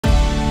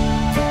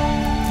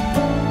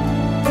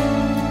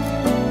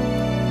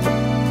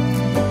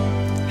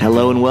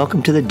Hello and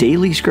welcome to the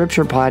Daily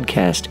Scripture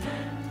Podcast.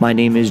 My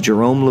name is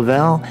Jerome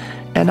Lavelle,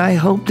 and I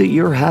hope that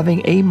you're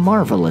having a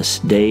marvelous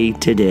day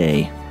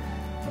today.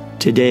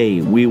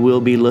 Today we will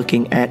be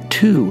looking at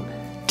 2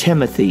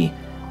 Timothy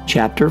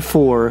chapter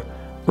 4,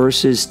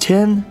 verses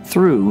 10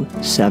 through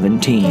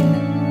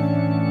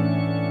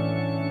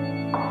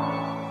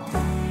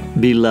 17.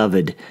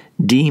 Beloved,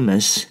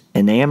 Demas,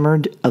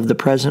 enamored of the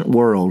present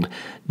world,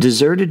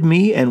 deserted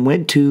me and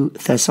went to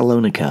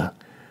Thessalonica.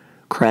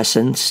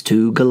 Crescens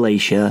to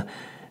Galatia,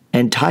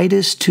 and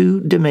Titus to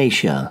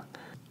Dalmatia.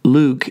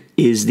 Luke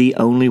is the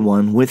only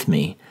one with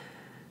me.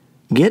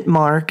 Get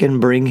Mark and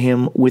bring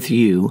him with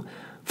you,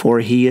 for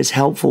he is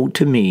helpful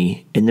to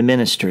me in the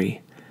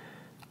ministry.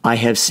 I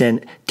have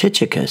sent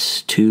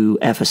Tychicus to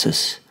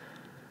Ephesus.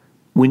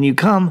 When you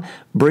come,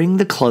 bring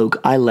the cloak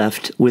I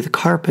left with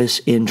Carpus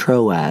in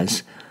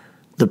Troas,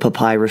 the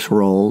papyrus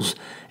rolls,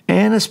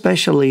 and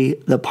especially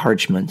the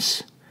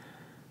parchments.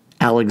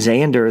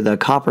 Alexander the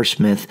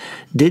coppersmith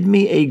did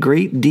me a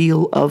great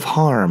deal of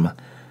harm.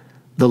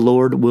 The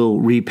Lord will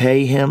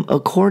repay him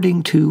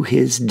according to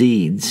his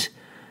deeds.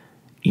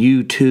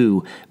 You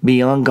too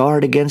be on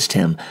guard against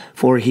him,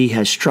 for he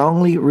has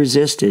strongly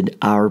resisted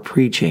our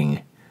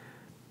preaching.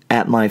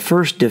 At my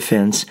first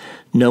defense,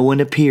 no one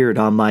appeared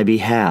on my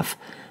behalf,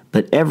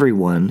 but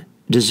everyone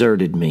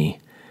deserted me.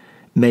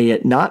 May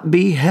it not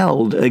be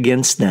held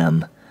against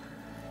them.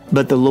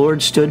 But the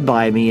Lord stood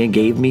by me and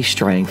gave me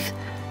strength,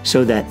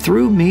 so that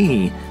through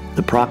me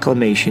the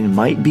proclamation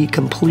might be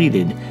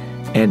completed,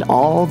 and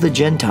all the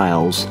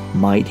Gentiles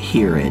might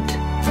hear it.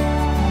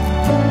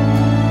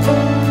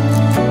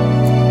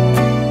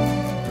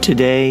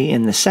 Today,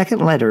 in the second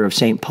letter of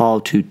St. Paul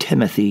to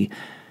Timothy,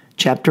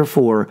 chapter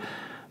 4,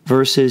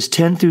 verses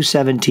 10 through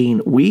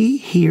 17, we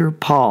hear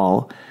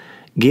Paul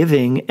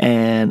giving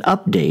an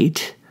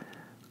update,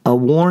 a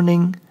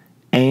warning,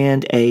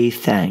 and a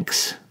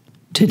thanks.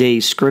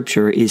 Today's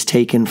scripture is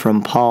taken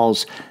from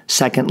Paul's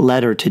second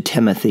letter to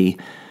Timothy,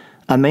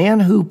 a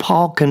man who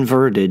Paul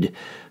converted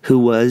who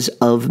was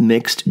of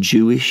mixed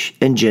Jewish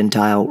and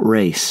Gentile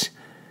race.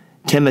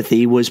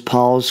 Timothy was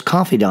Paul's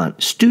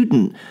confidant,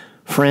 student,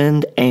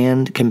 friend,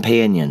 and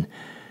companion.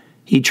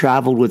 He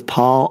traveled with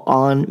Paul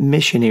on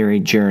missionary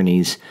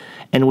journeys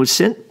and was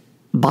sent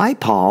by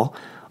Paul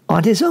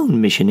on his own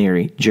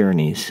missionary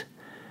journeys.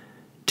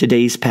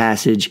 Today's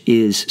passage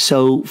is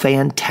so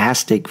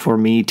fantastic for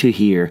me to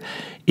hear.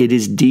 It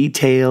is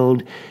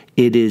detailed,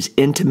 it is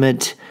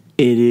intimate,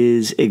 it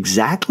is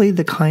exactly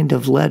the kind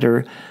of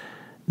letter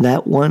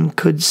that one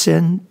could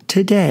send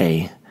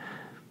today,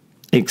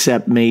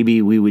 except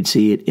maybe we would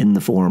see it in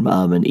the form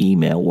of an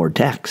email or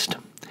text.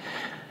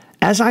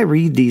 As I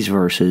read these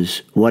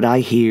verses, what I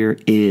hear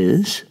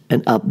is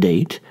an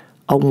update,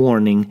 a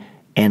warning,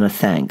 and a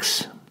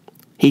thanks.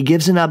 He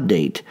gives an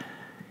update.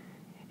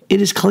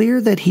 It is clear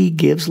that he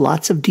gives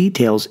lots of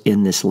details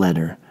in this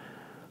letter.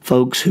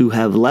 Folks who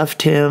have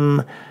left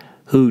him,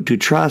 who to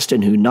trust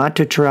and who not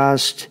to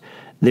trust.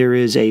 There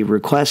is a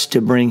request to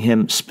bring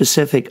him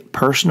specific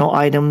personal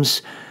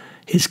items,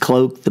 his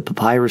cloak, the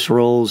papyrus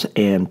rolls,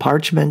 and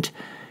parchment.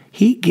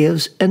 He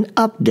gives an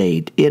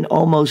update in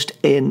almost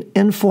an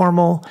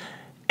informal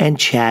and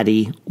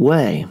chatty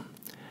way.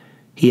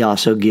 He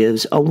also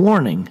gives a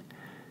warning.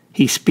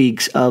 He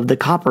speaks of the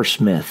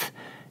coppersmith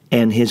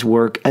and his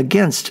work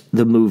against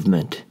the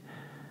movement,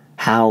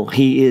 how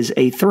he is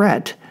a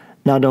threat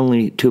not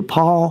only to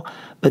Paul,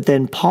 but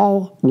then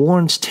Paul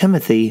warns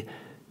Timothy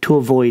to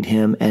avoid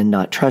him and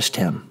not trust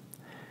him.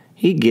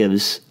 He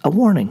gives a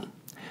warning.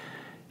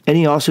 And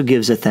he also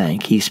gives a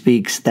thank. He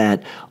speaks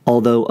that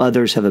although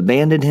others have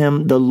abandoned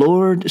him, the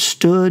Lord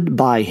stood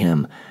by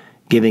him,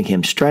 giving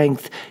him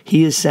strength.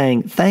 He is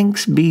saying,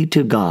 thanks be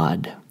to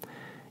God.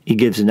 He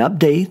gives an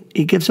update,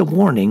 he gives a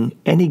warning,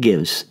 and he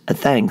gives a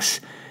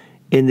thanks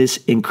in this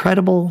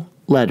incredible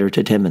letter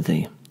to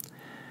Timothy.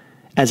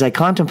 As I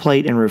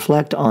contemplate and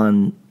reflect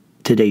on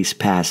today's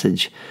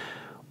passage,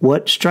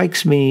 what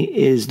strikes me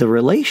is the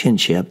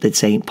relationship that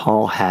St.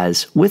 Paul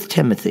has with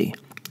Timothy.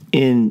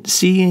 In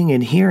seeing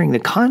and hearing the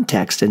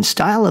context and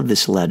style of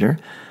this letter,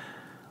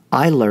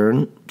 I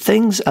learn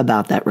things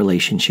about that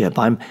relationship.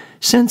 I'm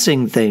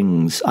sensing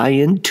things, I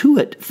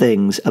intuit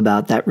things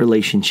about that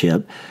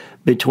relationship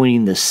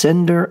between the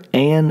sender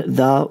and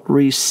the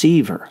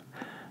receiver.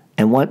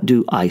 And what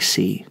do I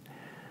see?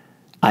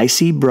 I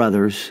see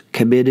brothers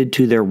committed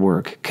to their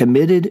work,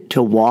 committed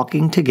to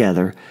walking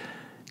together,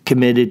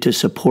 committed to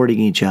supporting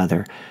each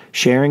other,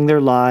 sharing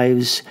their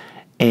lives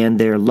and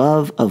their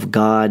love of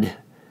God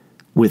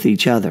with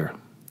each other.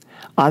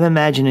 I'm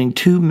imagining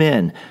 2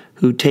 men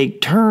who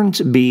take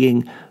turns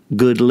being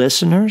good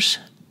listeners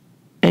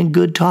and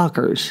good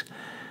talkers.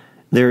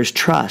 There's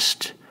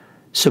trust,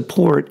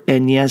 support,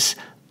 and yes,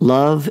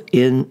 love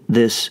in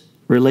this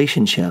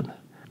relationship.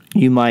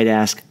 You might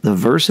ask, the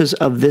verses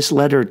of this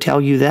letter tell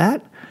you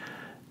that?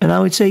 And I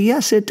would say,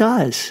 yes, it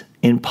does.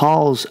 In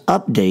Paul's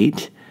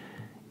update,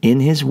 in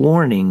his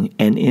warning,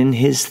 and in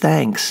his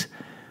thanks,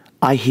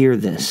 I hear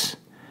this.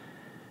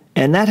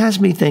 And that has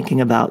me thinking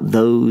about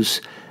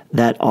those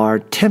that are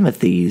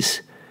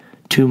Timothy's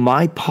to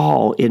my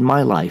Paul in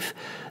my life,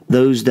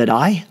 those that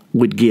I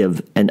would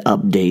give an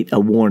update, a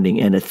warning,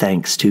 and a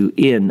thanks to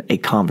in a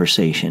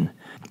conversation.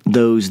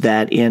 Those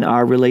that in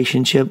our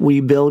relationship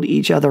we build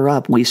each other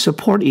up, we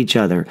support each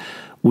other,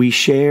 we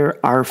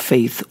share our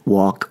faith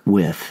walk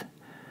with.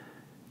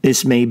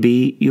 This may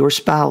be your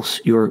spouse,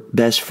 your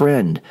best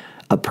friend,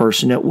 a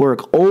person at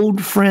work,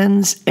 old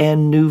friends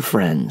and new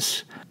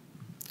friends.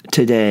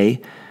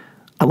 Today,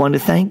 I want to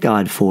thank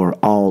God for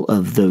all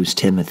of those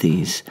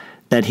Timothys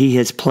that He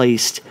has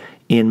placed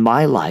in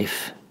my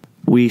life.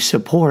 We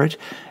support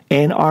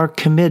and are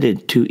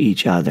committed to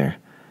each other.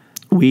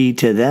 We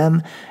to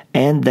them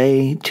and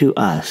they to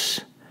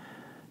us.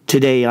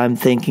 Today I'm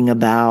thinking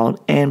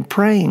about and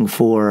praying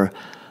for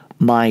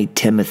my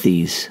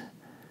Timothys.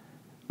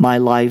 My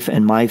life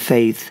and my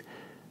faith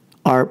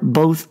are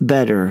both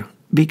better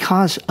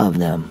because of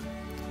them.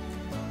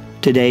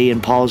 Today in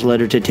Paul's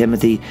letter to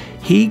Timothy,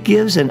 he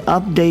gives an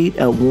update,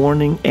 a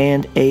warning,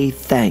 and a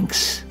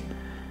thanks.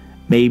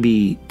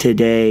 Maybe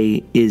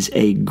today is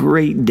a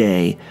great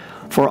day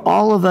for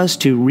all of us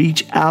to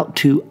reach out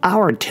to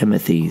our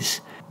Timothys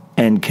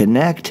and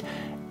connect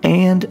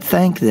and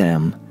thank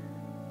them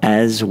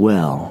as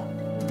well.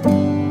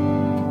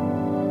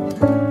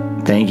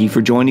 Thank you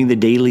for joining the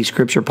Daily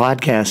Scripture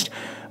Podcast.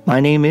 My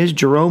name is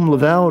Jerome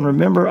Lavelle, and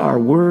remember, our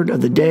word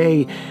of the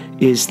day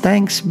is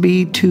thanks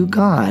be to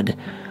God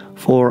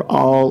for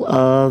all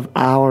of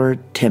our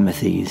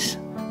Timothys.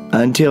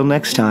 Until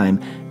next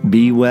time,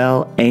 be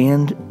well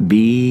and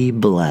be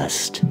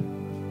blessed.